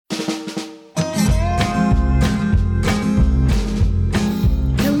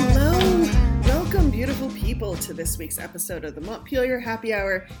this week's episode of the Montpelier Happy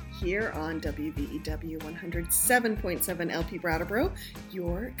Hour here on WVEW 107.7 LP Brattleboro,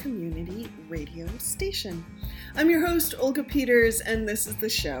 your community radio station. I'm your host, Olga Peters, and this is the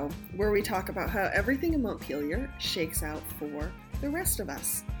show where we talk about how everything in Montpelier shakes out for the rest of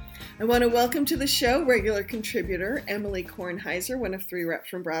us. I want to welcome to the show regular contributor Emily Kornheiser, one of three reps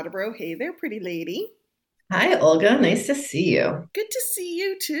from Brattleboro. Hey there, pretty lady. Hi, Olga. Nice to see you. Good to see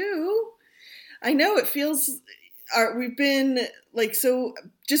you, too. I know it feels, we've been so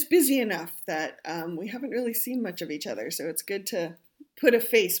just busy enough that we haven't really seen much of each other. So it's good to put a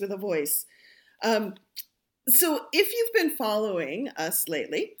face with a voice. So if you've been following us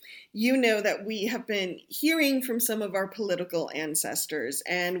lately, you know that we have been hearing from some of our political ancestors,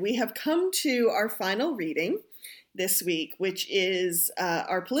 and we have come to our final reading this week, which is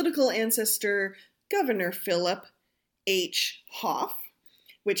our political ancestor, Governor Philip H. Hoff.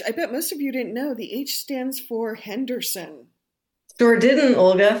 Which I bet most of you didn't know. The H stands for Henderson. Sure didn't,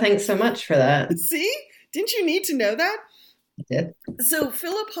 Olga. Thanks so much for that. See? Didn't you need to know that? I did. So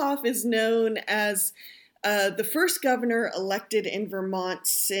Philip Hoff is known as the first governor elected in Vermont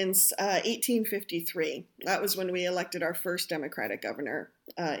since 1853. That was when we elected our first Democratic governor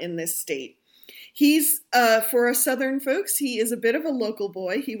in this state. He's, for us Southern folks, he is a bit of a local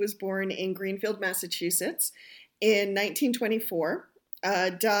boy. He was born in Greenfield, Massachusetts in 1924.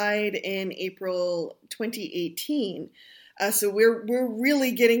 Died in April 2018. So we're really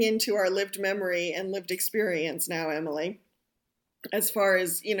getting into our lived memory and lived experience now, Emily. As far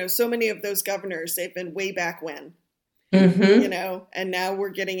as, so many of those governors, they've been way back when, and now we're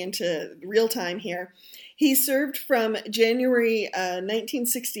getting into real time here. He served from January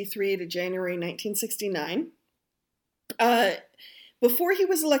 1963 to January 1969. Before he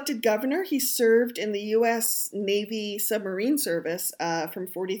was elected governor, he served in the U.S. Navy submarine service from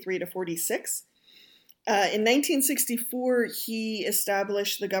 43 to 46. In 1964, he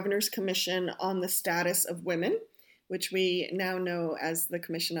established the Governor's Commission on the Status of Women, which we now know as the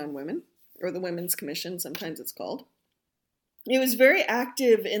Commission on Women, or the Women's Commission, sometimes it's called. He was very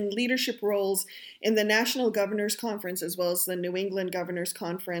active in leadership roles in the National Governors Conference as well as the New England Governors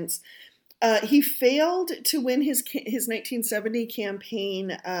Conference. He failed to win his 1970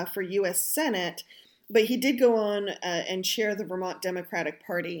 campaign for U.S. Senate, but he did go on and chair the Vermont Democratic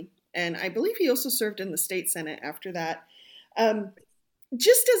Party. And I believe he also served in the state Senate after that.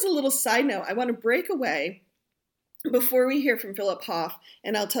 Just as a little side note, I want to break away before we hear from Philip Hoff,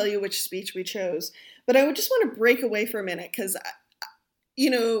 and I'll tell you which speech we chose. But I would just want to break away for a minute because,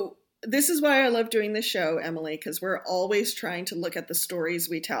 this is why I love doing this show, Emily, because we're always trying to look at the stories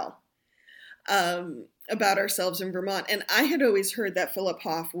we tell about ourselves in Vermont. And I had always heard that Philip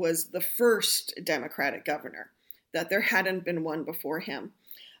Hoff was the first Democratic governor, that there hadn't been one before him.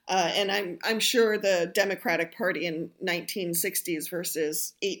 And I'm sure the Democratic Party in 1960s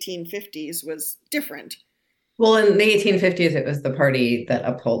versus 1850s was different. Well, in the 1850s, it was the party that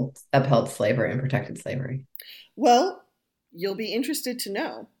upheld slavery and protected slavery. Well, you'll be interested to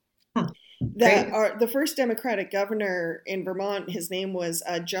know. That the first Democratic governor in Vermont, his name was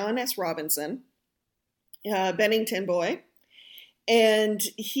John S. Robinson, Bennington boy, and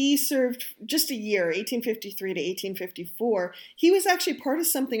he served just a year, 1853 to 1854. He was actually part of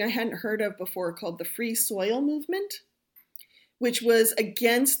something I hadn't heard of before called the Free Soil Movement, which was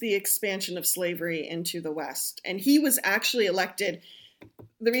against the expansion of slavery into the West. And he was actually elected.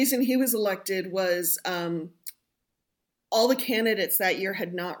 The reason he was elected was all the candidates that year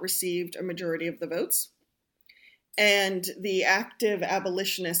had not received a majority of the votes. And the active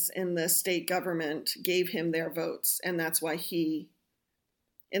abolitionists in the state government gave him their votes. And that's why he,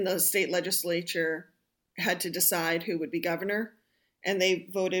 in the state legislature, had to decide who would be governor. And they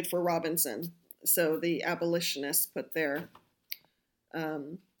voted for Robinson. So the abolitionists put their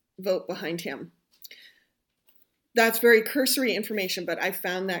vote behind him. That's very cursory information, but I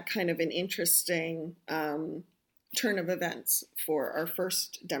found that kind of an interesting turn of events for our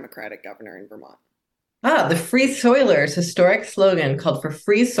first Democratic governor in Vermont. The Free Soilers' historic slogan called for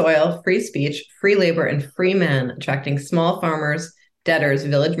free soil, free speech, free labor, and free men, attracting small farmers, debtors,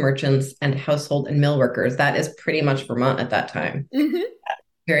 village merchants, and household and mill workers. That is pretty much Vermont at that time. Mm-hmm.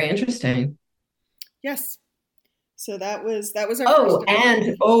 Very interesting. Yes. So that was our first.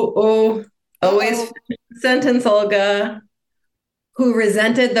 Always sentence, Olga. Who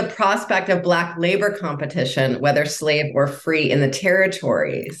resented the prospect of Black labor competition, whether slave or free, in the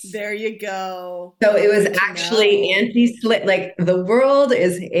territories. There you go. So it was actually anti-slave. Like, the world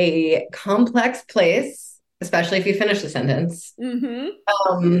is a complex place, especially if you finish the sentence.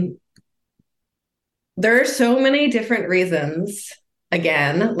 Mm-hmm. There are so many different reasons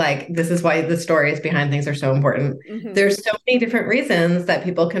again, like this is why the stories behind things are so important. Mm-hmm. There's so many different reasons that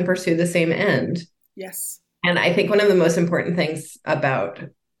people can pursue the same end. Yes. And I think one of the most important things about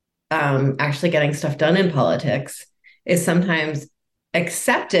actually getting stuff done in politics is sometimes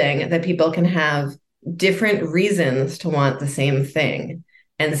accepting that people can have different reasons to want the same thing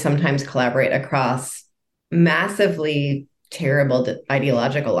and sometimes collaborate across massively terrible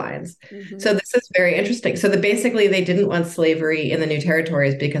ideological lines. Mm-hmm. So this is very interesting. So basically they didn't want slavery in the new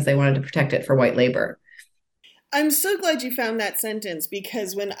territories because they wanted to protect it for white labor. I'm so glad you found that sentence,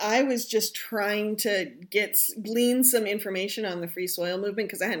 because when I was just trying to glean some information on the free soil movement,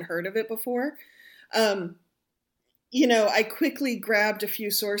 because I hadn't heard of it before, I quickly grabbed a few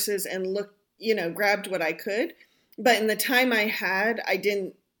sources and grabbed what I could. But in the time I had, I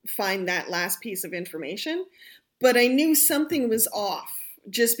didn't find that last piece of information. But I knew something was off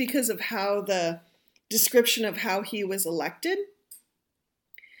just because of how the description of how he was elected,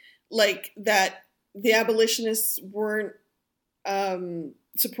 like that the abolitionists weren't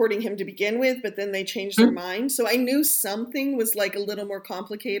supporting him to begin with, but then they changed their mind. So I knew something was like a little more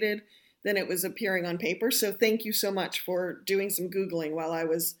complicated than it was appearing on paper. So thank you so much for doing some Googling while I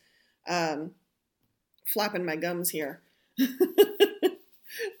was flapping my gums here.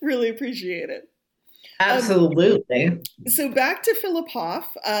 Really appreciate it. Absolutely. So back to Philip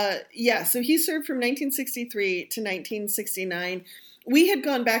Hoff. So he served from 1963 to 1969. We had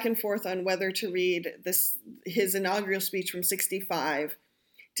gone back and forth on whether to read his inaugural speech from 65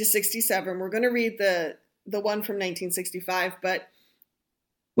 to 67. We're going to read the one from 1965, but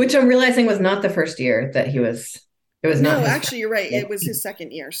which I'm realizing was not the first year that he was. It was not. No, actually, you're right. It was his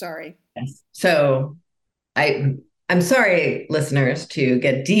second year. Sorry. Yes. So I'm sorry, listeners, to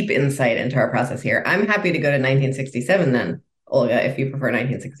get deep insight into our process here. I'm happy to go to 1967 then, Olga, if you prefer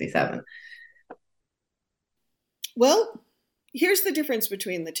 1967. Well, here's the difference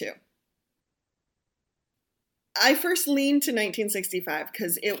between the two. I first leaned to 1965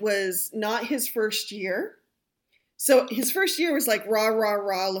 because it was not his first year. So his first year was like, rah, rah,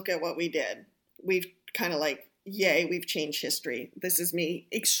 rah, look at what we did. We've kind of like, yay, we've changed history. This is me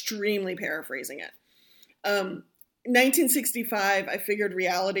extremely paraphrasing it. 1965, I figured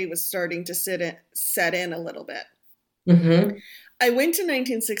reality was starting to set in a little bit. Mm-hmm. I went to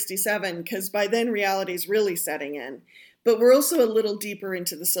 1967 because by then reality is really setting in, but we're also a little deeper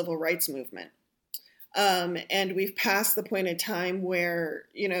into the civil rights movement. And we've passed the point in time where,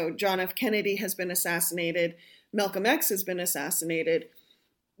 John F. Kennedy has been assassinated, Malcolm X has been assassinated,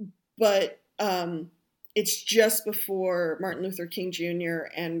 but it's just before Martin Luther King Jr.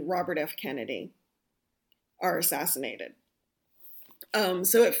 and Robert F. Kennedy are assassinated.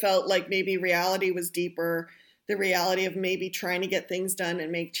 So it felt like maybe reality was deeper, the reality of maybe trying to get things done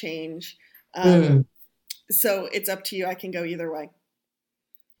and make change. So it's up to you. I can go either way.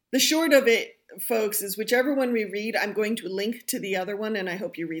 The short of it, folks, is whichever one we read, I'm going to link to the other one, and I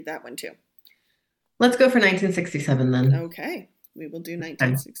hope you read that one too. Let's go for 1967 then. Okay, we will do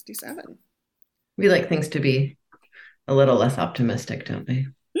 1967. We like things to be a little less optimistic, don't we?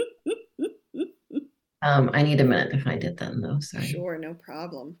 I need a minute to find it then, though. Sorry. Sure, no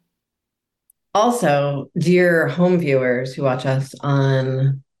problem. Also, dear home viewers who watch us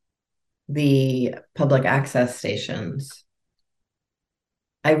on the public access stations,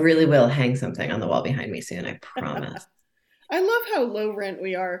 I really will hang something on the wall behind me soon, I promise. I love how low rent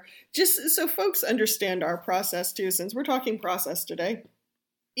we are. Just so folks understand our process too, since we're talking process today.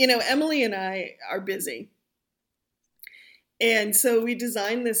 Emily and I are busy. And so we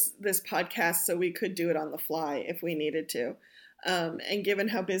designed this podcast so we could do it on the fly if we needed to. And given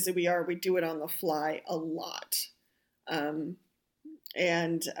how busy we are, we do it on the fly a lot.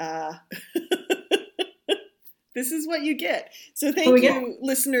 This is what you get. So thank you,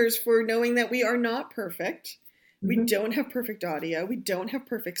 listeners, for knowing that we are not perfect. Mm-hmm. We don't have perfect audio. We don't have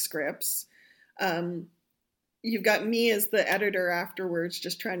perfect scripts. You've got me as the editor afterwards,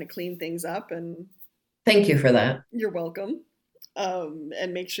 just trying to clean things up. And thank you for that. You're welcome.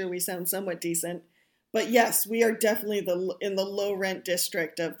 And make sure we sound somewhat decent. But yes, we are definitely in the low rent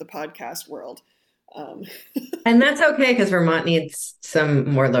district of the podcast world. And that's okay, because Vermont needs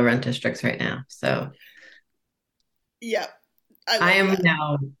some more low rent districts right now. So yeah,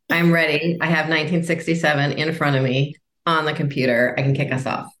 I'm ready. I have 1967 in front of me on the computer. I can kick us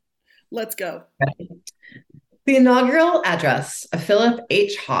off. Let's go. Ready? The inaugural address of Philip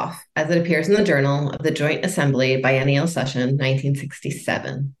H. Hoff, as it appears in the Journal of the Joint Assembly Biennial Session,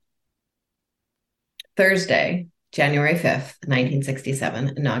 1967. Thursday, January 5th,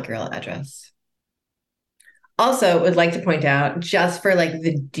 1967, inaugural address. Also, would like to point out, just for like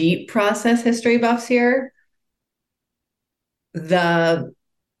the deep process history buffs here, Some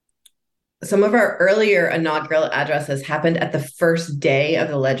of our earlier inaugural addresses happened at the first day of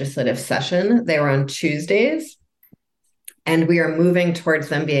the legislative session. They were on Tuesdays, and we are moving towards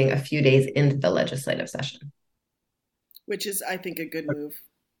them being a few days into the legislative session. Which is, I think, a good move.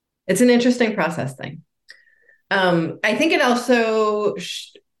 It's an interesting process thing. I think it also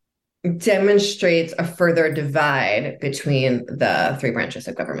demonstrates a further divide between the three branches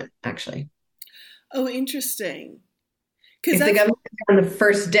of government, actually. Oh, interesting. If the government on the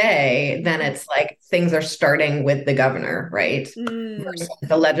first day, then it's like things are starting with the governor, right? Versus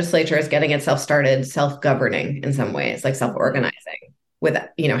the legislature is getting itself started, self-governing in some ways, like self-organizing with,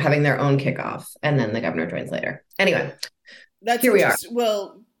 having their own kickoff, and then the governor joins later. Anyway, here we are.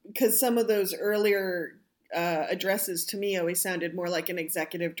 Well, because some of those earlier addresses to me always sounded more like an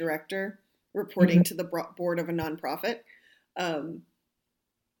executive director reporting to the board of a nonprofit.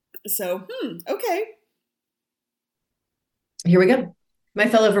 Okay. Here we go. My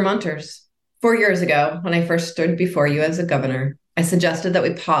fellow Vermonters, 4 years ago, when I first stood before you as a governor, I suggested that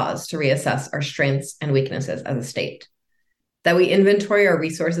we pause to reassess our strengths and weaknesses as a state, that we inventory our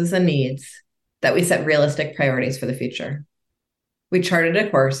resources and needs, that we set realistic priorities for the future. We charted a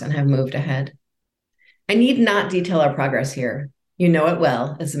course and have moved ahead. I need not detail our progress here. You know it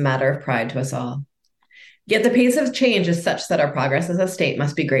well. It's a matter of pride to us all. Yet the pace of change is such that our progress as a state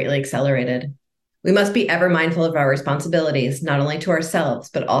must be greatly accelerated. We must be ever mindful of our responsibilities, not only to ourselves,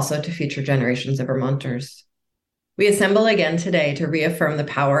 but also to future generations of Vermonters. We assemble again today to reaffirm the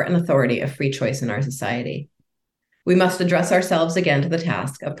power and authority of free choice in our society. We must address ourselves again to the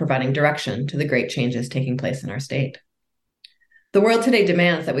task of providing direction to the great changes taking place in our state. The world today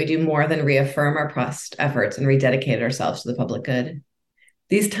demands that we do more than reaffirm our past efforts and rededicate ourselves to the public good.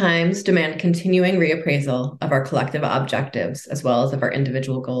 These times demand continuing reappraisal of our collective objectives as well as of our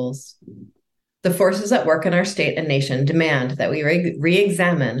individual goals. The forces at work in our state and nation demand that we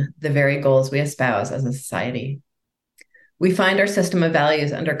re-examine the very goals we espouse as a society. We find our system of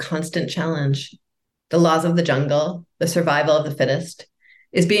values under constant challenge. The laws of the jungle, the survival of the fittest,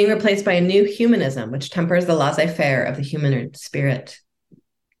 is being replaced by a new humanism which tempers the laissez-faire of the human spirit.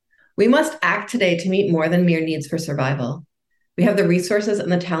 We must act today to meet more than mere needs for survival. We have the resources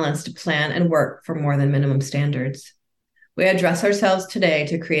and the talents to plan and work for more than minimum standards. We address ourselves today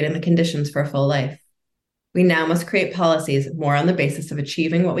to creating the conditions for a full life. We now must create policies more on the basis of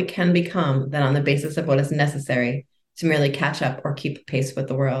achieving what we can become than on the basis of what is necessary to merely catch up or keep pace with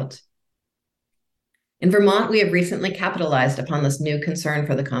the world. In Vermont, we have recently capitalized upon this new concern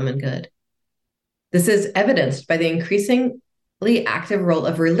for the common good. This is evidenced by the increasingly active role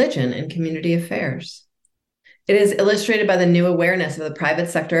of religion in community affairs. It is illustrated by the new awareness of the private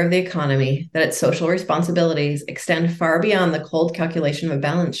sector of the economy that its social responsibilities extend far beyond the cold calculation of a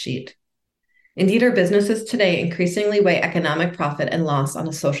balance sheet. Indeed, our businesses today increasingly weigh economic profit and loss on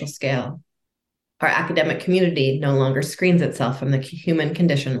a social scale. Our academic community no longer screens itself from the human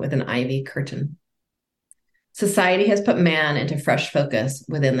condition with an ivy curtain. Society has put man into fresh focus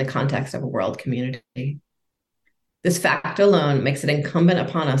within the context of a world community. This fact alone makes it incumbent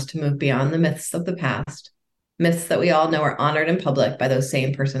upon us to move beyond the myths of the past, myths that we all know are honored in public by those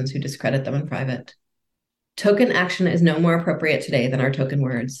same persons who discredit them in private. Token action is no more appropriate today than our token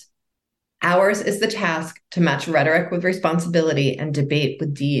words. Ours is the task to match rhetoric with responsibility and debate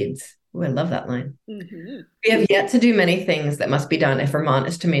with deeds. Ooh, I love that line. We have yet to do many things that must be done if Vermont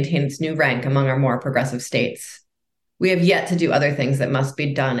is to maintain its new rank among our more progressive states. We have yet to do other things that must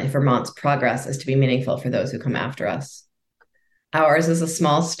be done if Vermont's progress is to be meaningful for those who come after us. Ours is a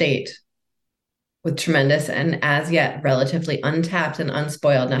small state with tremendous and as yet relatively untapped and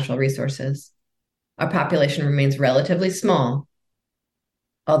unspoiled natural resources. Our population remains relatively small,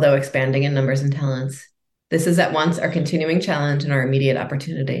 although expanding in numbers and talents. This is at once our continuing challenge and our immediate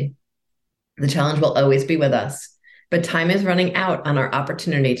opportunity. The challenge will always be with us, but time is running out on our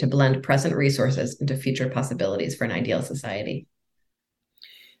opportunity to blend present resources into future possibilities for an ideal society.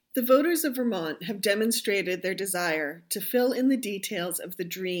 The voters of Vermont have demonstrated their desire to fill in the details of the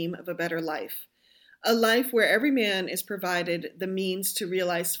dream of a better life, a life where every man is provided the means to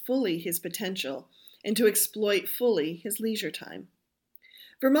realize fully his potential and to exploit fully his leisure time.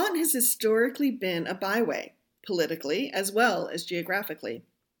 Vermont has historically been a byway, politically as well as geographically.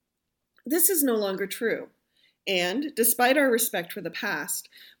 This is no longer true, and despite our respect for the past,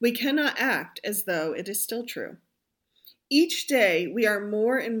 we cannot act as though it is still true. Each day, we are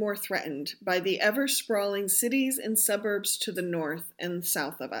more and more threatened by the ever-sprawling cities and suburbs to the north and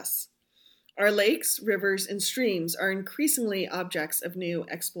south of us. Our lakes, rivers, and streams are increasingly objects of new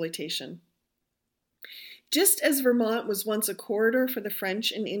exploitation. Just as Vermont was once a corridor for the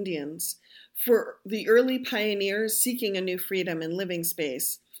French and Indians, for the early pioneers seeking a new freedom and living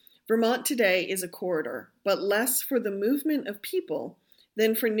space, Vermont today is a corridor, but less for the movement of people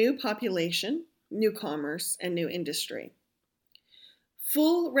than for new population, new commerce, and new industry.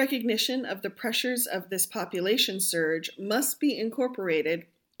 Full recognition of the pressures of this population surge must be incorporated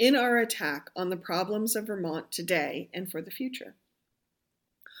in our attack on the problems of Vermont today and for the future.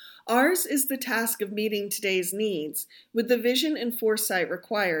 Ours is the task of meeting today's needs with the vision and foresight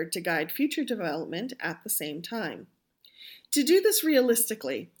required to guide future development at the same time. To do this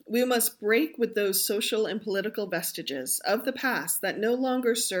realistically, we must break with those social and political vestiges of the past that no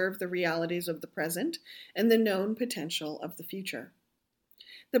longer serve the realities of the present and the known potential of the future.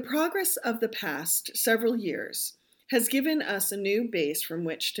 The progress of the past several years has given us a new base from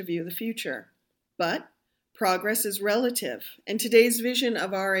which to view the future. But progress is relative, and today's vision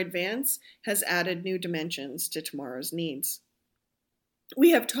of our advance has added new dimensions to tomorrow's needs.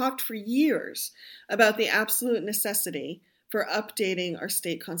 We have talked for years about the absolute necessity for updating our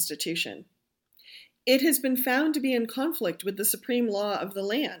state constitution. It has been found to be in conflict with the supreme law of the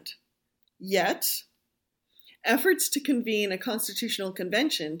land. Yet, efforts to convene a constitutional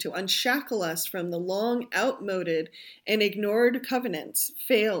convention to unshackle us from the long outmoded and ignored covenants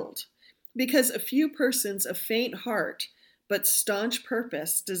failed because a few persons of faint heart but staunch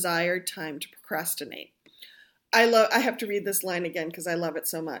purpose desired time to procrastinate. I have to read this line again because I love it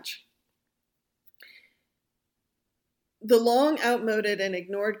so much. The long outmoded and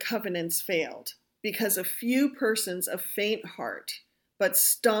ignored covenants failed because a few persons of faint heart but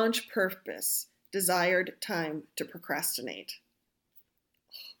staunch purpose desired time to procrastinate.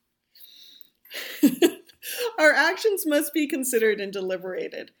 Our actions must be considered and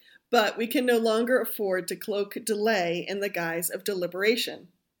deliberated, but we can no longer afford to cloak delay in the guise of deliberation.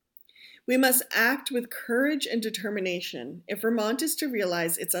 We must act with courage and determination if Vermont is to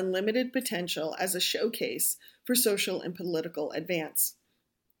realize its unlimited potential as a showcase for social and political advance.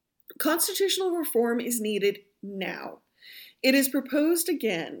 Constitutional reform is needed now. It is proposed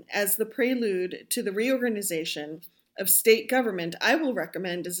again as the prelude to the reorganization of state government I will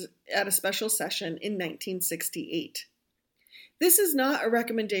recommend at a special session in 1968. This is not a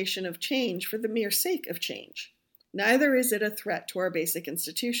recommendation of change for the mere sake of change. Neither is it a threat to our basic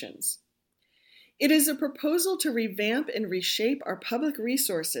institutions. It is a proposal to revamp and reshape our public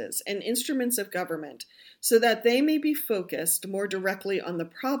resources and instruments of government so that they may be focused more directly on the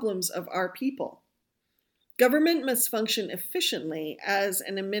problems of our people. Government must function efficiently as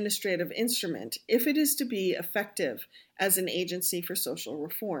an administrative instrument if it is to be effective as an agency for social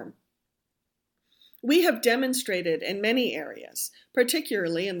reform. We have demonstrated in many areas,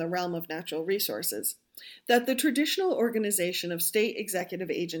 particularly in the realm of natural resources, that the traditional organization of state executive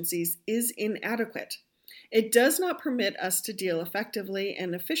agencies is inadequate. It does not permit us to deal effectively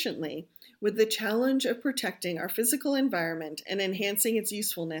and efficiently with the challenge of protecting our physical environment and enhancing its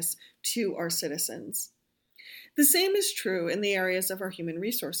usefulness to our citizens. The same is true in the areas of our human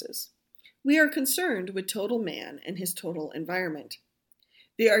resources. We are concerned with total man and his total environment.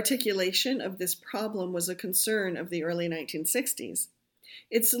 The articulation of this problem was a concern of the early 1960s.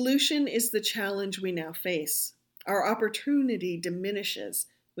 Its solution is the challenge we now face. Our opportunity diminishes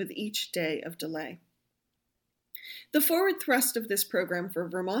with each day of delay. The forward thrust of this program for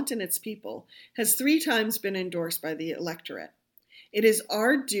Vermont and its people has 3 times been endorsed by the electorate. It is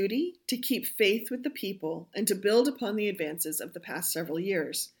our duty to keep faith with the people and to build upon the advances of the past several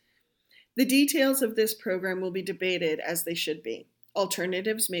years. The details of this program will be debated as they should be.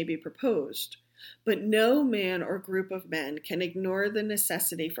 Alternatives may be proposed, but no man or group of men can ignore the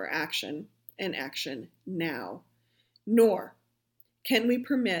necessity for action, and action now. Nor can we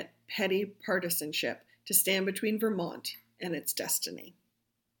permit petty partisanship to stand between Vermont and its destiny.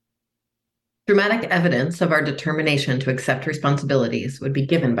 Dramatic evidence of our determination to accept responsibilities would be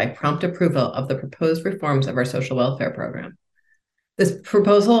given by prompt approval of the proposed reforms of our social welfare program. This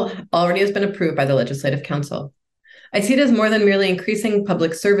proposal already has been approved by the Legislative Council. I see it as more than merely increasing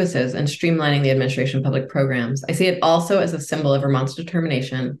public services and streamlining the administration of public programs. I see it also as a symbol of Vermont's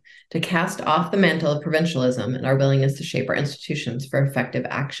determination to cast off the mantle of provincialism and our willingness to shape our institutions for effective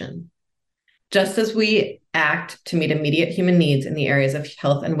action. Just as we act to meet immediate human needs in the areas of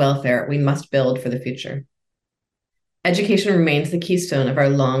health and welfare, we must build for the future. Education remains the keystone of our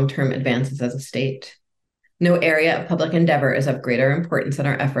long-term advances as a state. No area of public endeavor is of greater importance than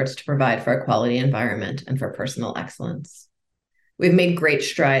our efforts to provide for a quality environment and for personal excellence. We've made great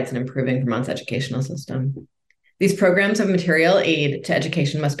strides in improving Vermont's educational system. These programs of material aid to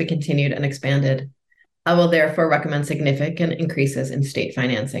education must be continued and expanded. I will therefore recommend significant increases in state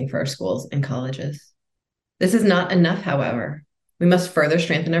financing for our schools and colleges. This is not enough, however. We must further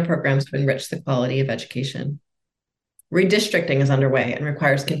strengthen our programs to enrich the quality of education. Redistricting is underway and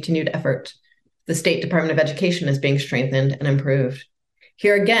requires continued effort. The State Department of Education is being strengthened and improved.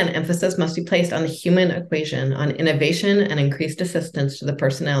 Here again, emphasis must be placed on the human equation, on innovation and increased assistance to the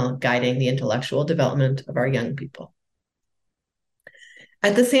personnel guiding the intellectual development of our young people.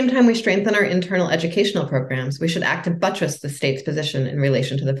 At the same time we strengthen our internal educational programs, we should act to buttress the state's position in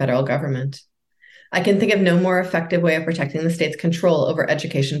relation to the federal government. I can think of no more effective way of protecting the state's control over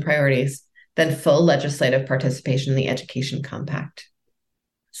education priorities than full legislative participation in the Education Compact.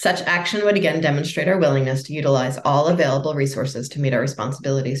 Such action would again demonstrate our willingness to utilize all available resources to meet our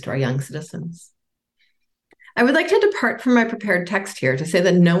responsibilities to our young citizens. I would like to depart from my prepared text here to say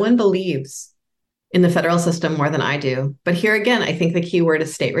that no one believes in the federal system more than I do, but here again, I think the key word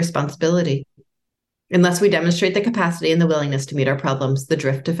is state responsibility. Unless we demonstrate the capacity and the willingness to meet our problems, the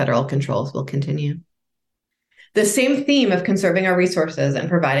drift to federal controls will continue. The same theme of conserving our resources and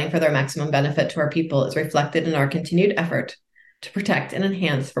providing for their maximum benefit to our people is reflected in our continued effort to protect and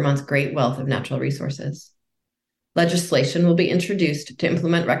enhance Vermont's great wealth of natural resources. Legislation will be introduced to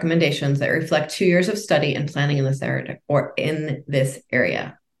implement recommendations that reflect 2 years of study and planning in this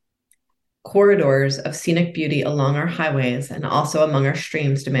area. Corridors of scenic beauty along our highways and also among our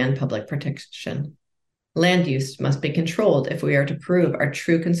streams demand public protection. Land use must be controlled if we are to prove our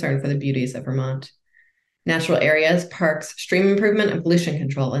true concern for the beauties of Vermont. Natural areas, parks, stream improvement and pollution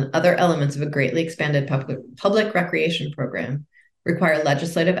control, and other elements of a greatly expanded public recreation program require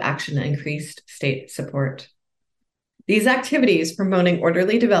legislative action and increased state support. These activities promoting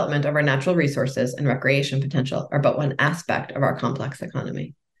orderly development of our natural resources and recreation potential are but one aspect of our complex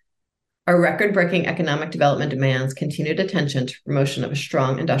economy. Our record-breaking economic development demands continued attention to promotion of a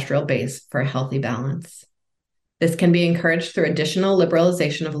strong industrial base for a healthy balance. This can be encouraged through additional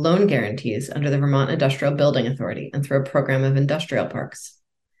liberalization of loan guarantees under the Vermont Industrial Building Authority and through a program of industrial parks.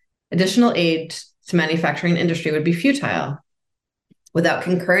 Additional aid to manufacturing industry would be futile without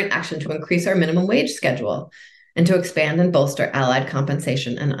concurrent action to increase our minimum wage schedule and to expand and bolster allied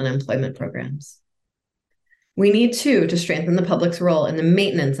compensation and unemployment programs. We need, too, to strengthen the public's role in the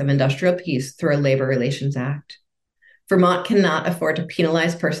maintenance of industrial peace through a Labor Relations Act. Vermont cannot afford to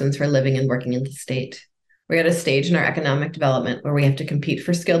penalize persons for living and working in the state. We're at a stage in our economic development where we have to compete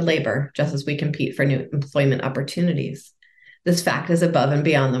for skilled labor just as we compete for new employment opportunities. This fact is above and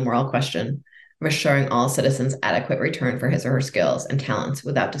beyond the moral question of assuring all citizens adequate return for his or her skills and talents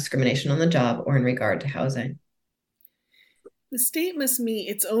without discrimination on the job or in regard to housing. The state must meet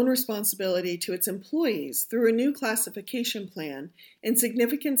its own responsibility to its employees through a new classification plan and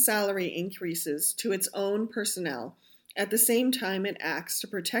significant salary increases to its own personnel at the same time it acts to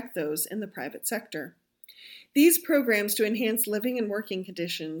protect those in the private sector. These programs to enhance living and working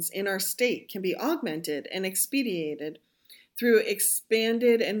conditions in our state can be augmented and expedited through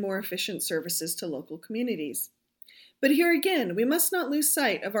expanded and more efficient services to local communities. But here again, we must not lose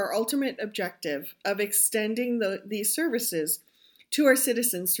sight of our ultimate objective of extending these services to our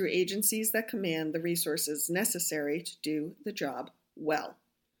citizens through agencies that command the resources necessary to do the job well.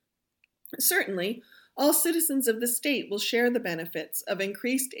 Certainly, all citizens of the state will share the benefits of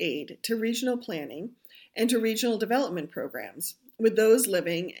increased aid to regional planning and to regional development programs with those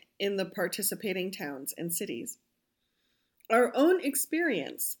living in the participating towns and cities. Our own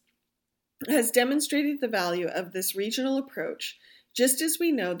experience has demonstrated the value of this regional approach, just as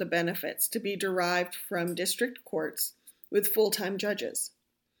we know the benefits to be derived from district courts with full-time judges.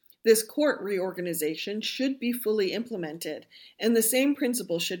 This court reorganization should be fully implemented, and the same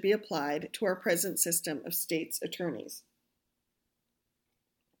principle should be applied to our present system of state's attorneys.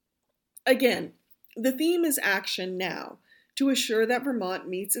 Again, the theme is action now to assure that Vermont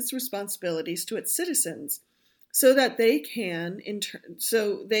meets its responsibilities to its citizens so that they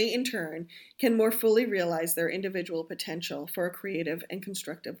in turn can more fully realize their individual potential for a creative and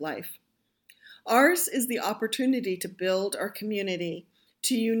constructive life. Ours is the opportunity to build our community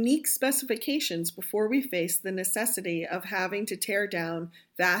to unique specifications before we face the necessity of having to tear down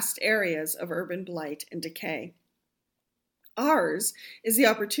vast areas of urban blight and decay. Ours is the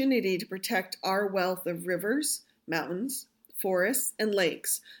opportunity to protect our wealth of rivers, mountains, forests, and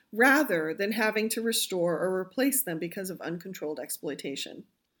lakes, rather than having to restore or replace them because of uncontrolled exploitation.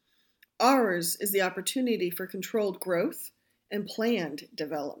 Ours is the opportunity for controlled growth and planned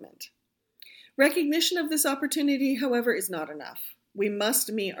development. Recognition of this opportunity, however, is not enough. We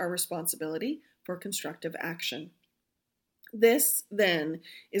must meet our responsibility for constructive action. This, then,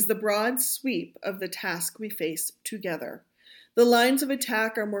 is the broad sweep of the task we face together. The lines of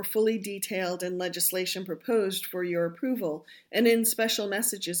attack are more fully detailed in legislation proposed for your approval and in special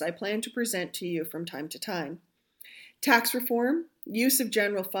messages I plan to present to you from time to time. Tax reform, use of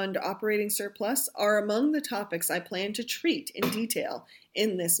general fund operating surplus are among the topics I plan to treat in detail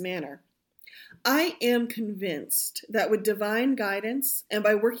in this manner. I am convinced that with divine guidance and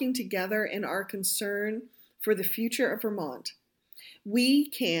by working together in our concern for the future of Vermont, we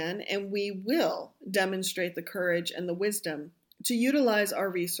can and we will demonstrate the courage and the wisdom to utilize our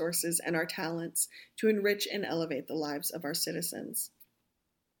resources and our talents to enrich and elevate the lives of our citizens.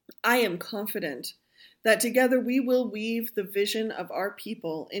 I am confident that together we will weave the vision of our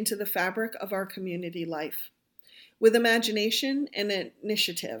people into the fabric of our community life. With imagination and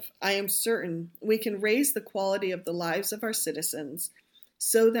initiative, I am certain we can raise the quality of the lives of our citizens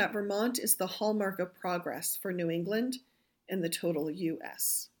so that Vermont is the hallmark of progress for New England and the total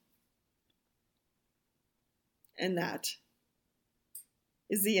U.S. And that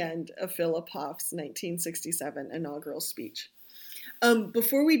is the end of Philip Hoff's 1967 inaugural speech.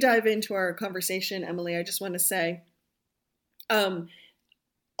 Before we dive into our conversation, Emily, I just want to say,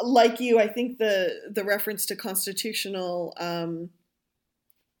 like you, I think the reference to constitutional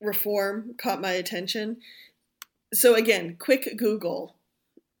reform caught my attention. So again, quick Google.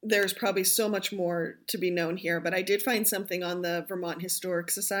 There's probably so much more to be known here, but I did find something on the Vermont Historic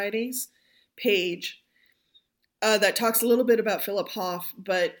Society's page that talks a little bit about Philip Hoff,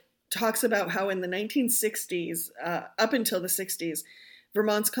 but talks about how in the 1960s, up until the 60s,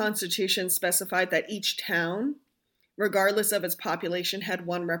 Vermont's constitution specified that each town, regardless of its population, had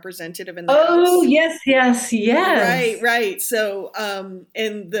one representative in the House. Oh, yes. Right. So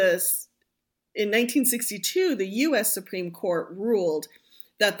in 1962, the U.S. Supreme Court ruled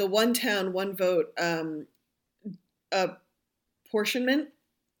that the one town, one vote apportionment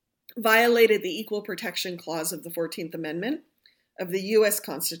violated the Equal Protection Clause of the 14th Amendment of the U.S.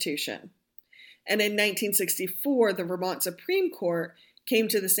 Constitution. And in 1964, the Vermont Supreme Court came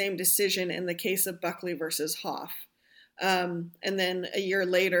to the same decision in the case of Buckley versus Hoff. And then a year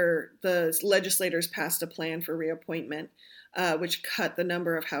later, the legislators passed a plan for reappointment, which cut the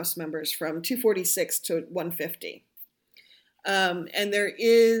number of House members from 246 to 150. And there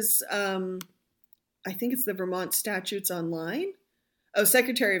is, I think it's the Vermont Statutes Online. Oh,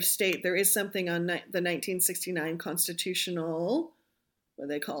 Secretary of State, there is something on the 1969 Constitutional, what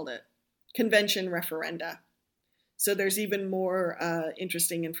they called it, Convention referenda. So there's even more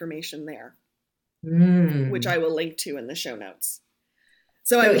interesting information there, which I will link to in the show notes.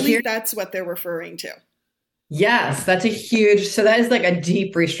 So I believe that's what they're referring to. Yes, that's a huge, so that is like a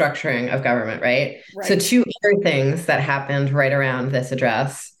deep restructuring of government, right? So two other things that happened right around this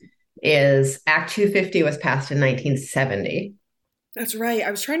address is Act 250 was passed in 1970. That's right.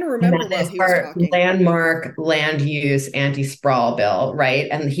 I was trying to remember while he was talking. Landmark land use anti-sprawl bill, right?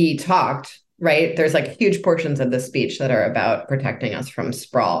 And he talked, right? There's like huge portions of the speech that are about protecting us from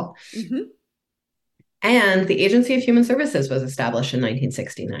sprawl. Mm-hmm. And the Agency of Human Services was established in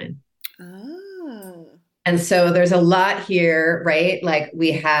 1969. Ah. And so there's a lot here, right? Like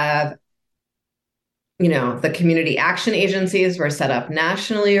we have, the community action agencies were set up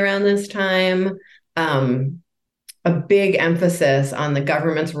nationally around this time. A big emphasis on the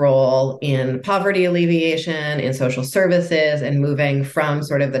government's role in poverty alleviation, in social services, and moving from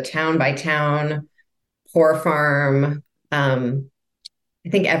sort of the town by town, poor farm. I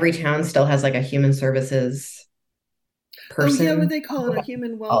think every town still has like a human services person. Oh, yeah, what they call it, a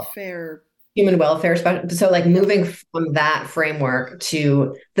human welfare. Human welfare. So like moving from that framework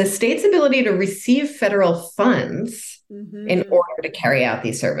to the state's ability to receive federal funds in order to carry out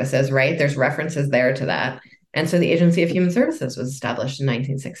these services, right? There's references there to that. And so the Agency of Human Services was established in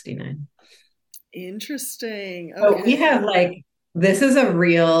 1969. Interesting. Okay. So we have this is a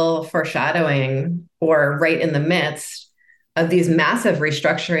real foreshadowing or right in the midst of these massive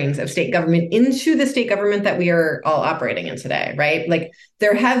restructurings of state government into the state government that we are all operating in today, right? Like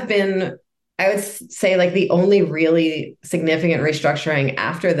there have been, I would say the only really significant restructuring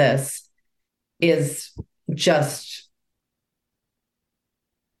after this is just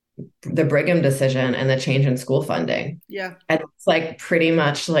the Brigham decision and the change in school funding. Yeah. And it's pretty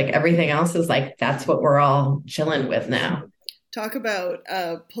much everything else is that's what we're all chilling with now. Talk about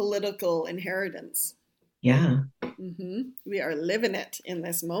political inheritance. Yeah. Mm-hmm. We are living it in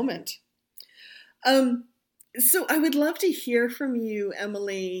this moment. So I would love to hear from you,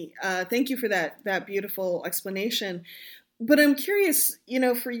 Emily. Thank you for that beautiful explanation. But I'm curious,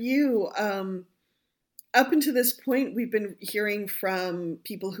 for you, up until this point, we've been hearing from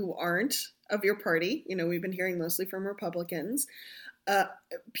people who aren't of your party. We've been hearing mostly from Republicans,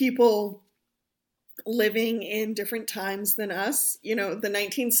 people living in different times than us. You know, the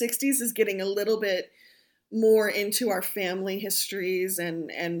 1960s is getting a little bit more into our family histories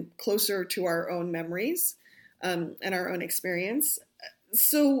and closer to our own memories, and our own experience.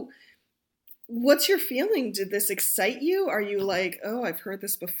 So what's your feeling? Did this excite you? Are you like, oh, I've heard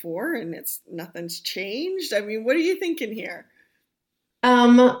this before and nothing's changed? I mean, what are you thinking here?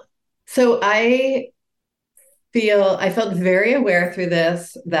 So I felt very aware through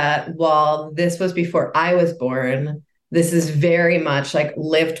this that while this was before I was born, this is very much like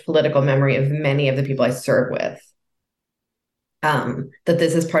lived political memory of many of the people I serve with. That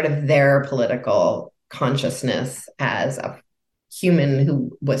this is part of their political consciousness as a human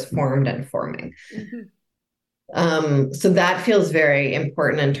who was formed and forming. So that feels very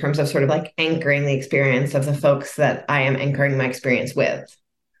important in terms of sort of like anchoring the experience of the folks that I am anchoring my experience with.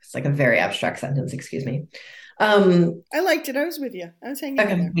 It's like a very abstract sentence, excuse me. I liked it. I was with you. I was hanging in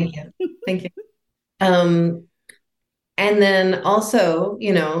there. Thank you. Thank you. And then also,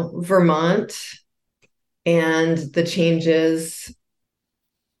 you know, Vermont and the changes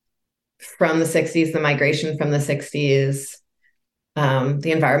from the 60s, the migration from the 60s,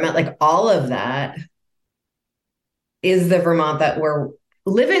 the environment, like all of that is the Vermont that we're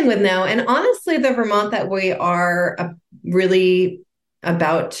living with now. And honestly, the Vermont that we are really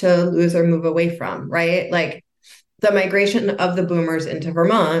about to lose or move away from, right? Like the migration of the boomers into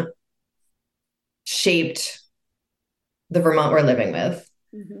Vermont shaped the Vermont we're living with.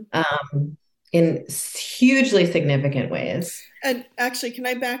 In hugely significant ways. And actually, can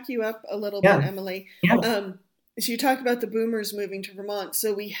I back you up a little bit, Emily? Yeah. So you talk about the boomers moving to Vermont.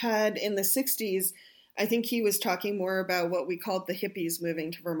 So we had in the 60s, I think he was talking more about what we called the hippies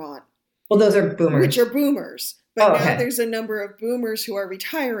moving to Vermont. Well, those are boomers. Which are boomers. But now there's a number of boomers who are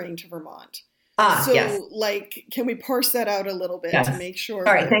retiring to Vermont. So, like, can we parse that out a little bit to make sure?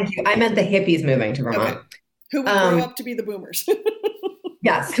 All right, thank you. I meant the hippies moving to Vermont. Okay. Who would grow up to be the boomers.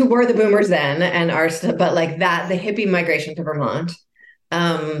 Yes, who were the boomers then and are still, but like that, the hippie migration to Vermont,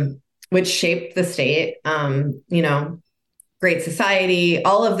 which shaped the state, you know, Great Society,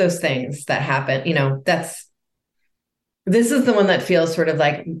 all of those things that happen, you know, this is the one that feels sort of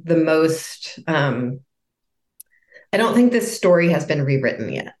like the most, I don't think this story has been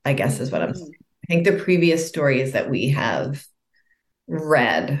rewritten yet, I guess is what I'm saying. I think the previous stories that we have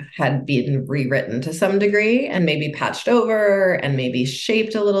read had been rewritten to some degree and maybe patched over and maybe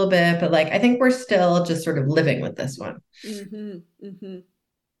shaped a little bit, but like I think we're still just sort of living with this one.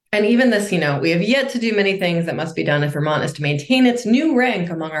 And even this, you know, we have yet to do many things that must be done if Vermont is to maintain its new rank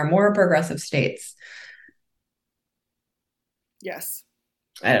among our more progressive states. Yes.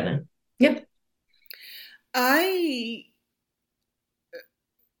 I don't know. Yep.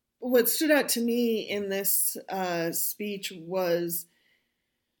 What stood out to me in this speech was,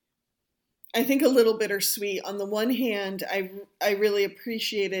 I think, a little bittersweet. On the one hand, I really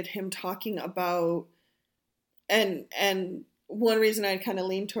appreciated him talking about, and one reason I kind of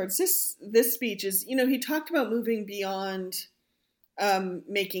leaned towards this speech is, you know, he talked about moving beyond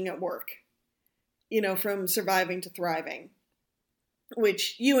making it work, you know, from surviving to thriving,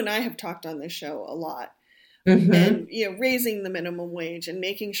 which you and I have talked on this show a lot. And, you know, raising the minimum wage and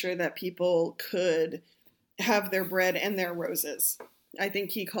making sure that people could have their bread and their roses. I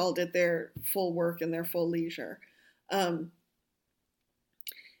think he called it their full work and their full leisure. And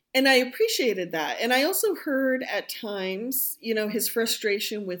I appreciated that. And I also heard at times, you know, his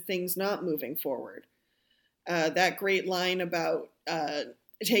frustration with things not moving forward. That great line about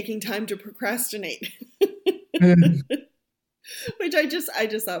taking time to procrastinate. Which I just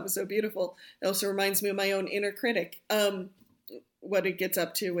thought was so beautiful. It also reminds me of my own inner critic, what it gets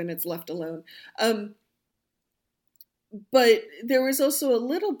up to when it's left alone. But there was also a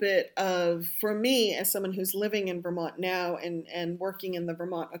little bit of, for me, as someone who's living in Vermont now and working in the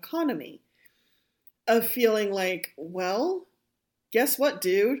Vermont economy, of feeling like, well, guess what,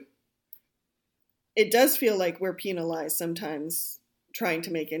 dude? It does feel like we're penalized sometimes trying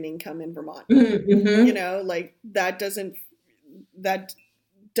to make an income in Vermont. You know, like that doesn't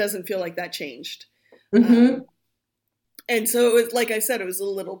feel like that changed. And so it was, like I said, it was a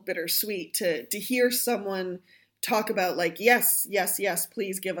little bittersweet to hear someone talk about like, yes,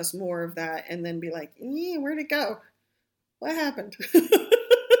 please give us more of that. And then be like, where'd it go? What happened?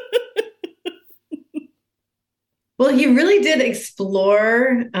 Well, he really did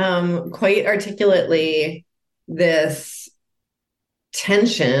explore quite articulately this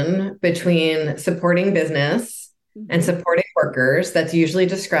tension between supporting business and supporting workers that's usually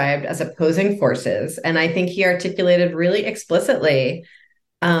described as opposing forces. And I think he articulated really explicitly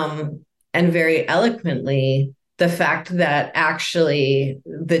and very eloquently the fact that actually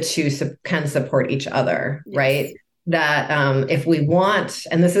the two can support each other, Yes. right? That if we want,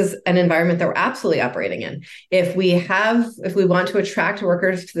 and this is an environment that we're absolutely operating in, if we want to attract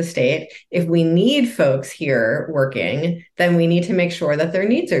workers to the state, if we need folks here working, then we need to make sure that their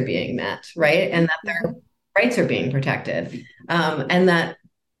needs are being met, right? And that their rights are being protected. And that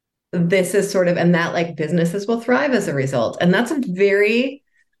this is sort of, and that like businesses will thrive as a result. And that's a very,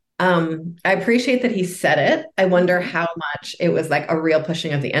 I appreciate that he said it. I wonder how much it was like a real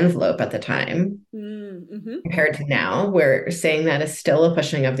pushing of the envelope at the time compared to now, where saying that is still a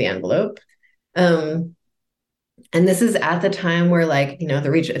pushing of the envelope. And this is at the time where, like, you know,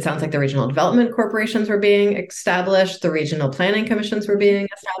 it sounds like the regional development corporations were being established, the regional planning commissions were being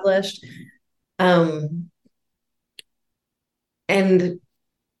established. And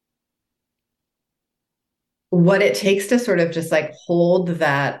what it takes to sort of just like hold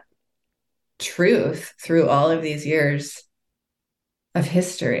that truth through all of these years of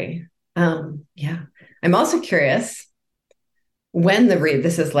history. Yeah. I'm also curious when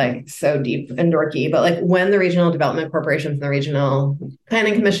this is like so deep and dorky, but like when the regional development corporations and the regional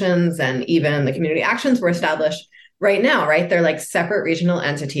planning commissions and even the community actions were established right now, right? They're like separate regional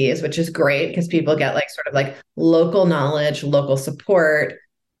entities, which is great because people get like sort of like local knowledge, local support,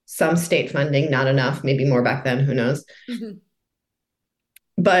 some state funding, not enough, maybe more back then, who knows?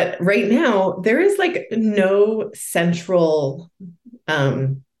 But right now, there is like no central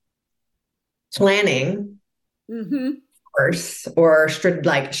planning source or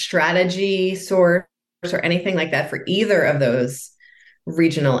like strategy source or anything like that for either of those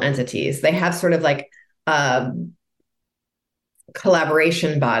regional entities. They have sort of like a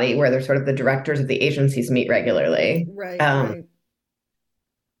collaboration body where they're sort of the directors of the agencies meet regularly. Right.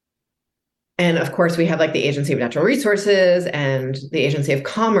 And of course, we have like the Agency of Natural Resources and the Agency of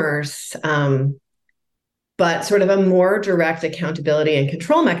Commerce, but sort of a more direct accountability and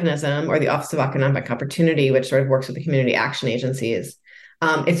control mechanism, or the Office of Economic Opportunity, which sort of works with the community action agencies.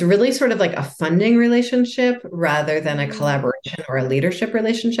 It's really sort of like a funding relationship rather than a collaboration or a leadership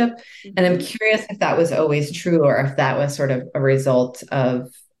relationship. And I'm curious if that was always true or if that was sort of a result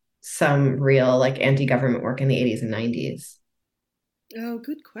of some real like anti-government work in the 80s and 90s. Oh,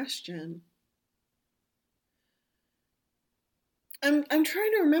 good question. I'm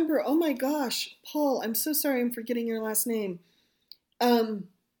trying to remember. Oh my gosh, Paul, I'm so sorry I'm forgetting your last name.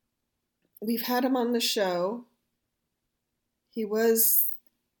 We've had him on the show. He was,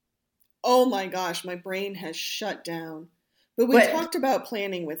 oh my gosh, my brain has shut down. But we talked about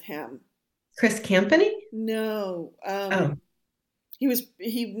planning with him. Chris Campany? No.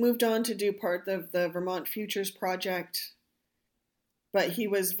 He moved on to do part of the Vermont Futures Project, but he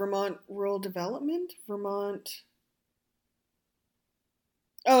was Vermont Rural Development,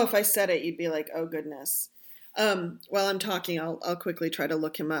 Oh, if I said it, you'd be like, "Oh goodness." While I'm talking, I'll quickly try to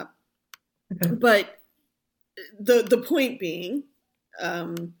look him up. Okay. But the point being,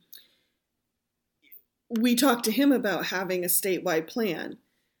 we talked to him about having a statewide plan,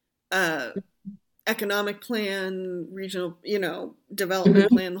 economic plan, regional,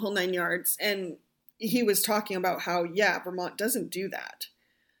 development plan, the whole 9 yards, and he was talking about how Vermont doesn't do that,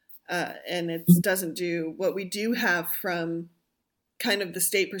 and it doesn't do what we do have from kind of the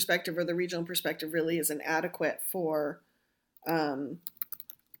state perspective or the regional perspective really isn't adequate for do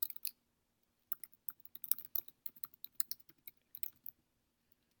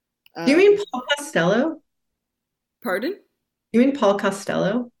you mean Paul Costello? Pardon? You mean Paul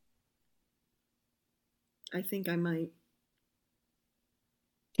Costello? I think I might.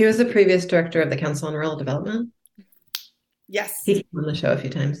 He was the previous director of the Council on Rural Development. Yes. He came on the show a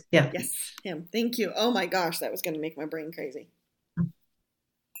few times. Yeah. Yes, him. Thank you. Oh my gosh, that was going to make my brain crazy.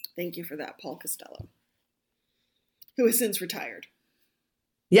 Thank you for that, Paul Costello, who has since retired.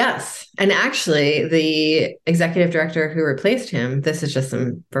 Yes. And actually, the executive director who replaced him, this is just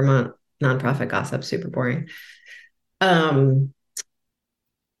some Vermont nonprofit gossip, super boring. Brian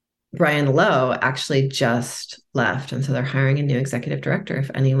Lowe actually just left. And so they're hiring a new executive director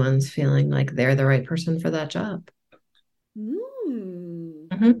if anyone's feeling like they're the right person for that job.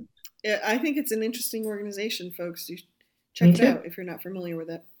 I think it's an interesting organization, folks. You check it out if you're not familiar with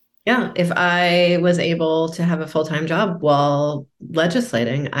it. Yeah, if I was able to have a full-time job while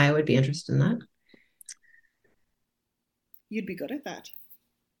legislating, I would be interested in that. You'd be good at that.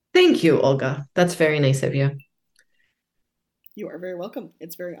 Thank you, Olga. That's very nice of you. You are very welcome.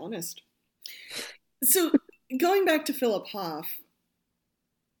 It's very honest. So going back to Philip Hoff,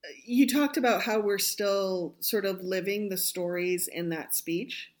 you talked about how we're still sort of living the stories in that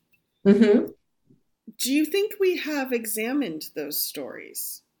speech. Do you think we have examined those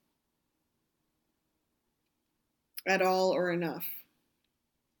stories? at all or enough?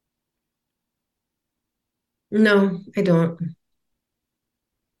 No, I don't.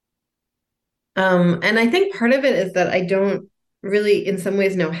 And I think part of it is that I don't really, in some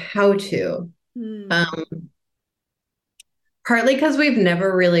ways, know how to. Hmm. Um, Partly because we've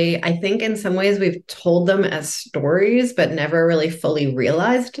never really, I think in some ways we've told them as stories, but never really fully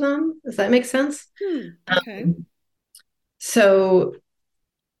realized them. Does that make sense? Okay. So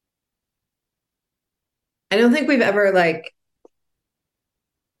I don't think we've ever like,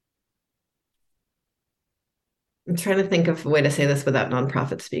 I'm trying to think of a way to say this without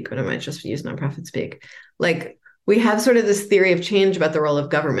nonprofit speak, but I might just use nonprofit speak. Like we have sort of this theory of change about the role of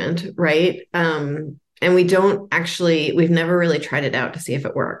government, right? And we don't actually, we've never really tried it out to see if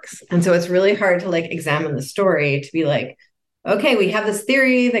it works. And so it's really hard to like examine the story to be like, okay, we have this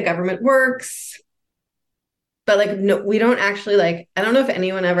theory that government works, but like no, we don't actually like, I don't know if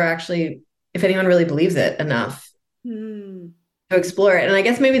anyone ever actually, if anyone really believes it enough Hmm. to explore it. And I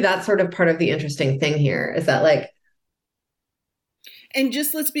guess maybe that's sort of part of the interesting thing here is that like, And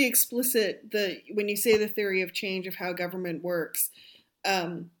just let's be explicit. When you say the theory of change of how government works,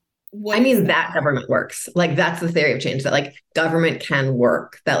 um, what I is mean, that that? government works. Like, that's the theory of change that like government can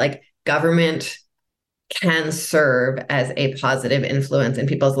work, that like government can serve as a positive influence in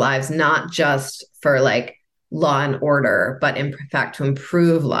people's lives, not just for like law and order, but in fact to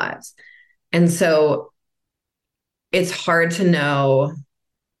improve lives. And so it's hard to know.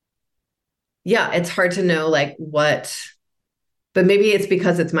 Yeah, it's hard to know like what, but maybe it's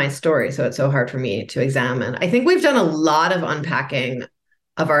because it's my story. So it's so hard for me to examine. I think we've done a lot of unpacking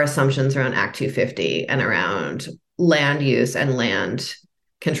of our assumptions around Act 250 and around land use and land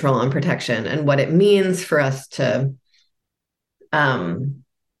control and protection and what it means for us to um,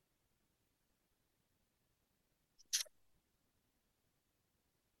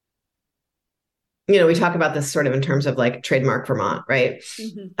 we talk about this sort of in terms of like trademark Vermont, right?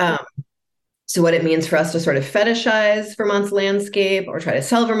 Mm-hmm. Um, so what it means for us to sort of fetishize Vermont's landscape or try to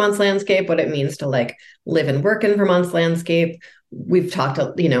sell Vermont's landscape, what it means to like live and work in Vermont's landscape. We've talked,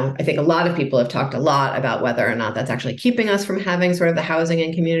 I think a lot of people have talked a lot about whether or not that's actually keeping us from having sort of the housing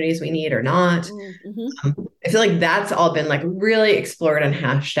and communities we need or not. Mm-hmm. I feel like that's all been like really explored and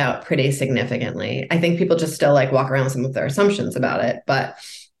hashed out pretty significantly. I think people just still like walk around with some of their assumptions about it, but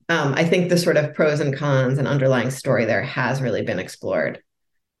I think the sort of pros and cons and underlying story there has really been explored.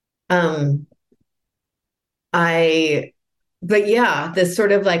 Um, I, but yeah, this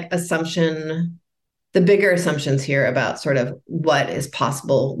sort of like assumption, the bigger assumptions here about sort of what is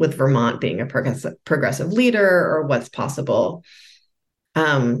possible with Vermont being a progressive leader or what's possible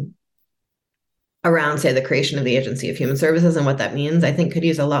um, around, say, the creation of the Agency of Human Services and what that means, I think could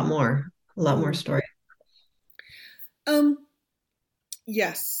use a lot more Mm. story. Um,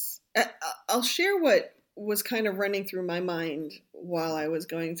 yes. I'll share what was kind of running through my mind while I was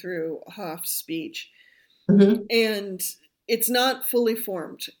going through Hoff's speech. Mm-hmm. And it's not fully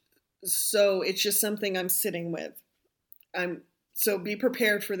formed. So it's just something I'm sitting with. So be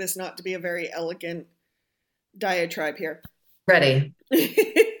prepared for this not to be a very elegant diatribe here. Ready.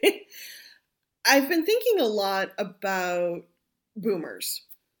 I've been thinking a lot about boomers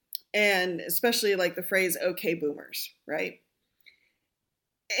and especially like the phrase okay boomers, right?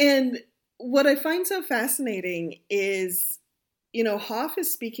 And what I find so fascinating is, Hoff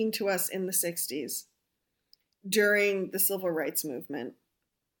is speaking to us in the 60s during the civil rights movement,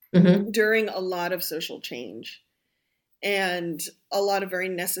 Mm-hmm. during a lot of social change and a lot of very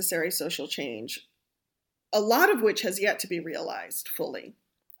necessary social change, a lot of which has yet to be realized fully,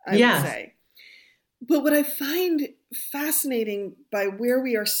 I would Yes. say. But what I find fascinating by where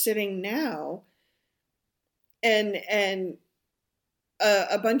we are sitting now and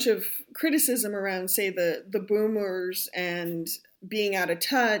a bunch of criticism around, say, the boomers and being out of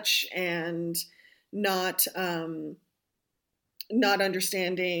touch and not not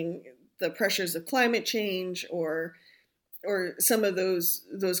understanding the pressures of climate change or some of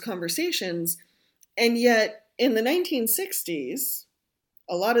those conversations, and yet in the 1960s,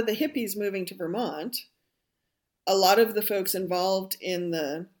 a lot of the hippies moving to Vermont, a lot of the folks involved in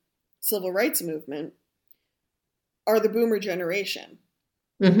the civil rights movement are the boomer generation.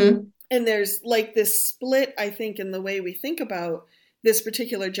 Mm-hmm. And there's like this split, I think, in the way we think about this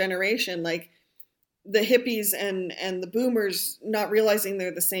particular generation, like the hippies and the boomers not realizing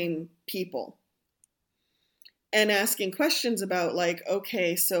they're the same people and asking questions about like,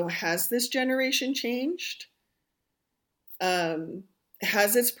 okay, so has this generation changed? Um,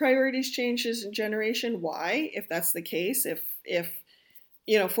 has its priorities changed as a generation? Why, if that's the case, if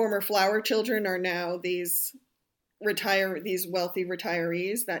former flower children are now these these wealthy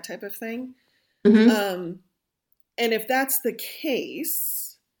retirees, that type of thing. Mm-hmm. Um, And if that's the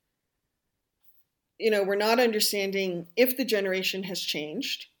case, we're not understanding if the generation has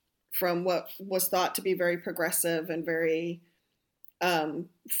changed from what was thought to be very progressive and very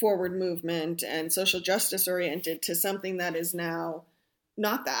forward movement and social justice oriented to something that is now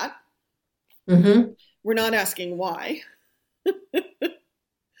not that. Mm-hmm. We're not asking why.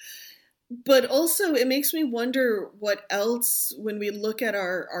 But also it makes me wonder what else, when we look at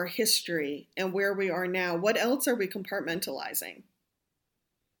our history and where we are now, what else are we compartmentalizing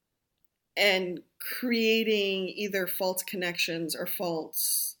and creating either false connections or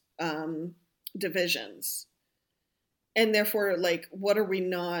false divisions? And therefore, like, what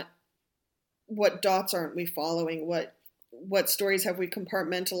dots aren't we following? What stories have we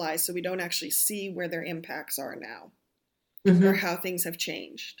compartmentalized so we don't actually see where their impacts are now, mm-hmm. or how things have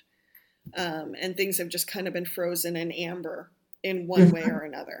changed? And things have just kind of been frozen in amber in one mm-hmm. way or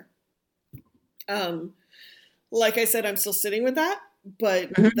another. Like I said, I'm still sitting with that,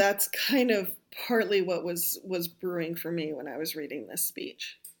 but mm-hmm. that's kind of partly what was brewing for me when I was reading this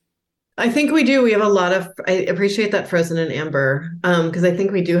speech. I think we do. We have a lot of, I appreciate that frozen in amber, because I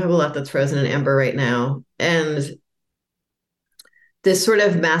think we do have a lot that's frozen in amber right now. And this sort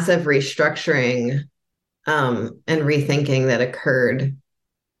of massive restructuring and rethinking that occurred,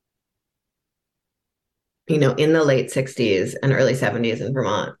 in the late 60s and early 70s in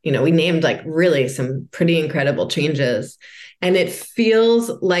Vermont. We named like really some pretty incredible changes. And it feels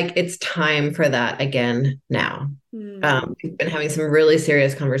like it's time for that again now. We've been having some really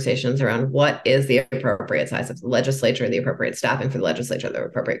serious conversations around what is the appropriate size of the legislature, the appropriate staffing for the legislature, the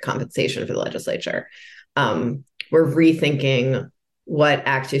appropriate compensation for the legislature. We're rethinking what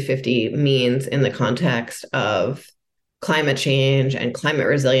Act 250 means in the context of climate change and climate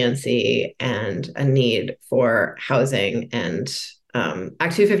resiliency and a need for housing. And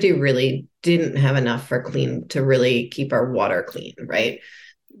Act 250 really didn't have enough for clean to really keep our water clean, right?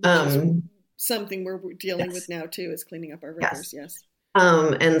 Something we're dealing with now too is cleaning up our rivers. Yes.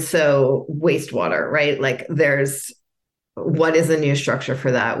 And so wastewater, right? Like what is the new structure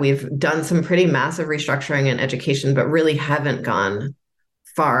for that? We've done some pretty massive restructuring in education, but really haven't gone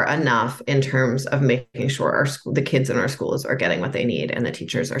far enough in terms of making sure the kids in our schools are getting what they need and the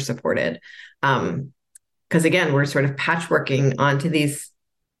teachers are supported. Because again, we're sort of patchworking onto these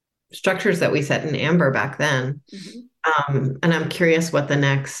structures that we set in amber back then. Mm-hmm. And I'm curious what the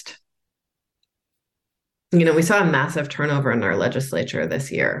next, we saw a massive turnover in our legislature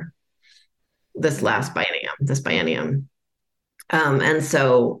this year, this biennium. And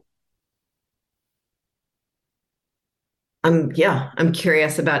so I'm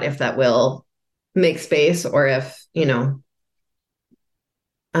curious about if that will make space or if,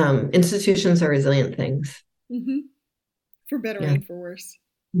 institutions are resilient things. Mm-hmm. For better and for worse.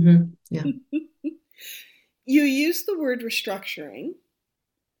 Mm-hmm. Yeah. You use the word restructuring.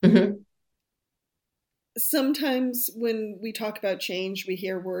 Mm-hmm. Sometimes when we talk about change, we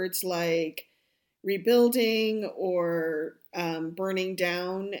hear words like rebuilding or burning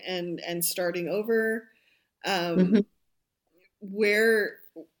down and starting over. Mm-hmm. Where,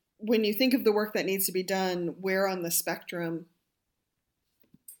 when you think of the work that needs to be done, where on the spectrum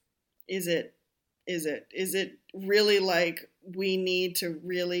is it? Is it really like we need to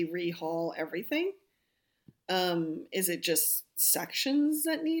really rehaul everything? Is it just sections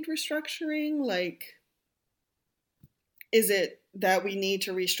that need restructuring? Like, is it that we need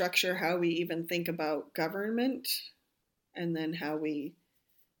to restructure how we even think about government and then how we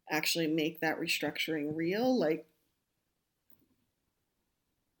actually make that restructuring real? Like,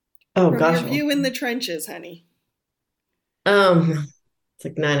 oh gosh, your view in the trenches, honey. It's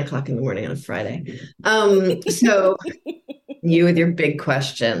like 9:00 in the morning on a Friday. So you with your big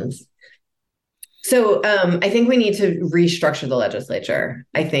questions. So I think we need to restructure the legislature.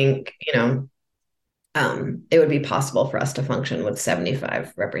 I think, it would be possible for us to function with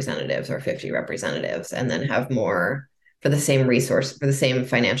 75 representatives or 50 representatives and then have more for the same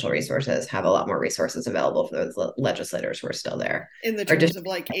financial resources, have a lot more resources available for those legislators who are still there. In the terms of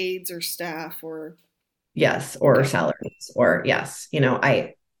like aides or staff or. Yes, or salaries, or yes,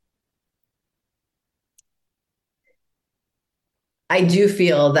 I do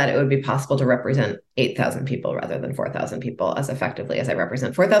feel that it would be possible to represent 8,000 people rather than 4,000 people as effectively as I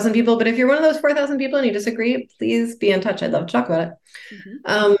represent 4,000 people. But if you're one of those 4,000 people and you disagree, please be in touch. I'd love to talk about it.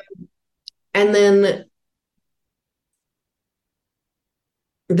 Mm-hmm. And then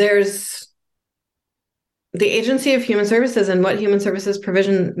there's the Agency of Human Services, and what human services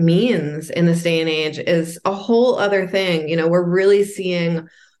provision means in this day and age is a whole other thing. We're really seeing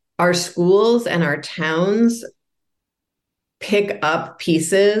our schools and our towns pick up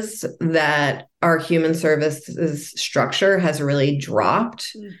pieces that our human services structure has really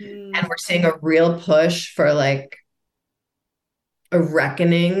dropped. Mm-hmm. And we're seeing a real push for like a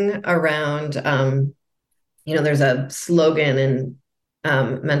reckoning around, there's a slogan in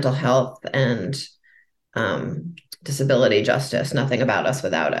mental health and disability justice, nothing about us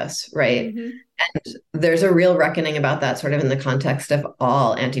without us, right? Mm-hmm. And there's a real reckoning about that sort of in the context of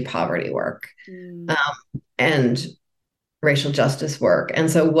all anti-poverty work and racial justice work. And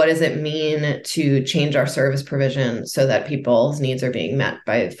so what does it mean to change our service provision so that people's needs are being met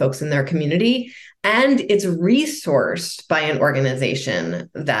by folks in their community? And it's resourced by an organization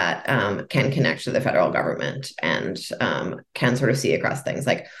that can connect to the federal government and can sort of see across things.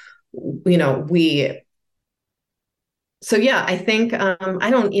 Like, I think I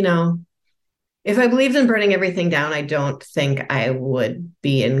don't, if I believed in burning everything down, I don't think I would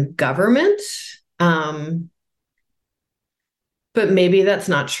be in government. But maybe that's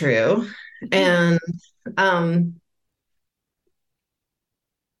not true. And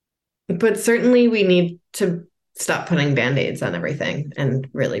but certainly we need to stop putting band-aids on everything and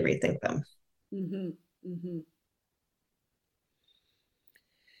really rethink them. Mm-hmm. Mm-hmm.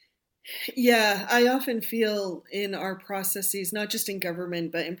 Yeah, I often feel in our processes, not just in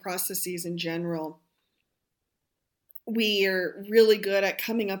government, but in processes in general, we are really good at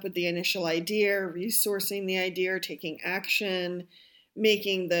coming up with the initial idea, resourcing the idea, taking action,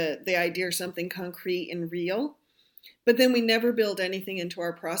 making the idea something concrete and real. But then we never build anything into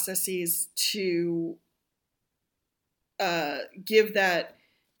our processes to give that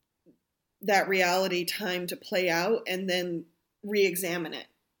reality time to play out and then re-examine it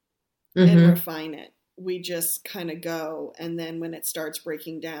and refine it. We just kind of go, and then when it starts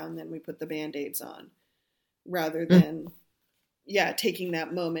breaking down, then we put the band-aids on, rather than taking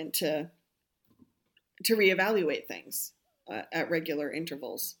that moment to reevaluate things at regular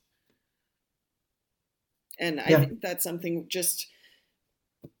intervals. And I think that's something just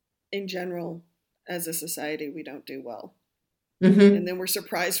in general as a society we don't do well. And then we're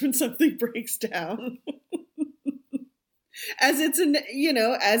surprised when something breaks down. As it's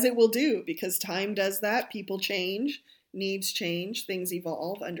as it will do, because time does that. People change, needs change, things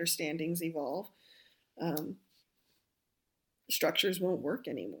evolve, understandings evolve. Structures won't work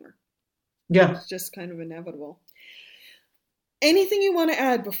anymore. Yeah. It's just kind of inevitable. Anything you want to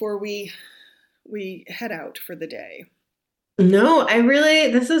add before we head out for the day? No,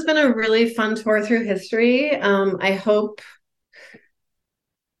 this has been a really fun tour through history. I hope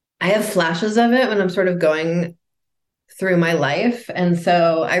I have flashes of it when I'm sort of going through my life. And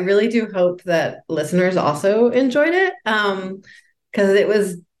so I really do hope that listeners also enjoyed it, because it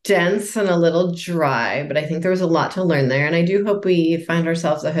was dense and a little dry, but I think there was a lot to learn there. And I do hope we find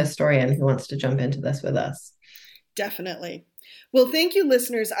ourselves a historian who wants to jump into this with us. Definitely. Well, thank you,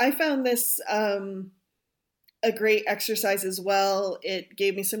 listeners. I found this a great exercise as well. It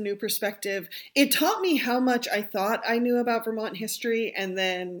gave me some new perspective. It taught me how much I thought I knew about Vermont history and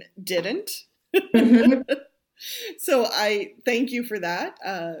then didn't. So I thank you for that.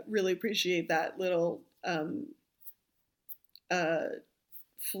 Really appreciate that little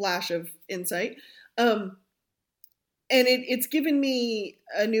flash of insight. And it's given me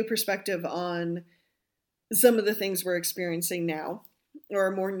a new perspective on some of the things we're experiencing now, or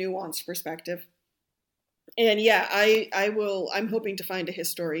a more nuanced perspective. And I'm hoping to find a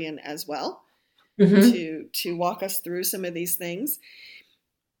historian as well to walk us through some of these things.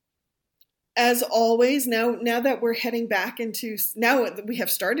 As always, now that we're heading back into, now we have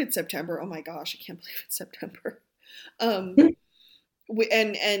started September. Oh my gosh, I can't believe it's September. And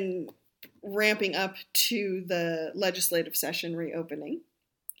ramping up to the legislative session reopening.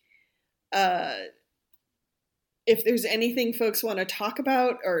 If there's anything folks want to talk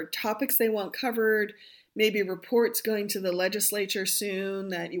about or topics they want covered, maybe reports going to the legislature soon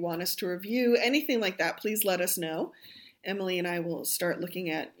that you want us to review, anything like that, please let us know. Emily and I will start looking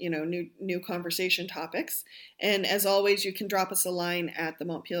at, new conversation topics. And as always, you can drop us a line at the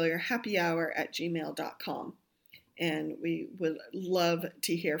montpelierhappyhour@gmail.com. And we would love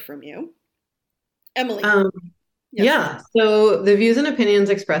to hear from you. Emily. Yes. Yeah. So the views and opinions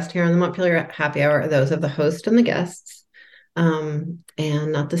expressed here on the Montpelier Happy Hour are those of the host and the guests, and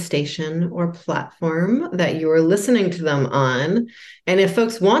not the station or platform that you are listening to them on. And if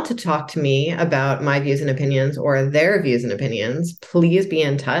folks want to talk to me about my views and opinions or their views and opinions, please be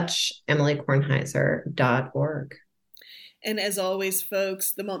in touch, emilykornheiser.org. And as always,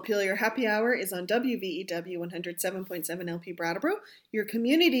 folks, the Montpelier Happy Hour is on WVEW 107.7 LP Brattleboro, your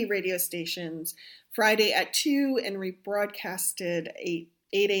community radio stations, Friday at 2 and rebroadcasted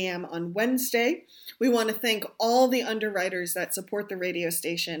 8 a.m. on Wednesday. We want to thank all the underwriters that support the radio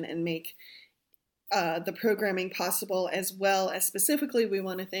station and make the programming possible, as well as specifically we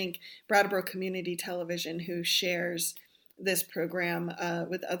want to thank Brattleboro Community Television, who shares this program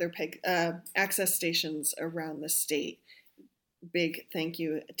with other access stations around the state. Big thank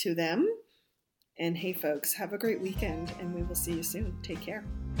you to them. And hey folks, have a great weekend, and we will see you soon. Take care.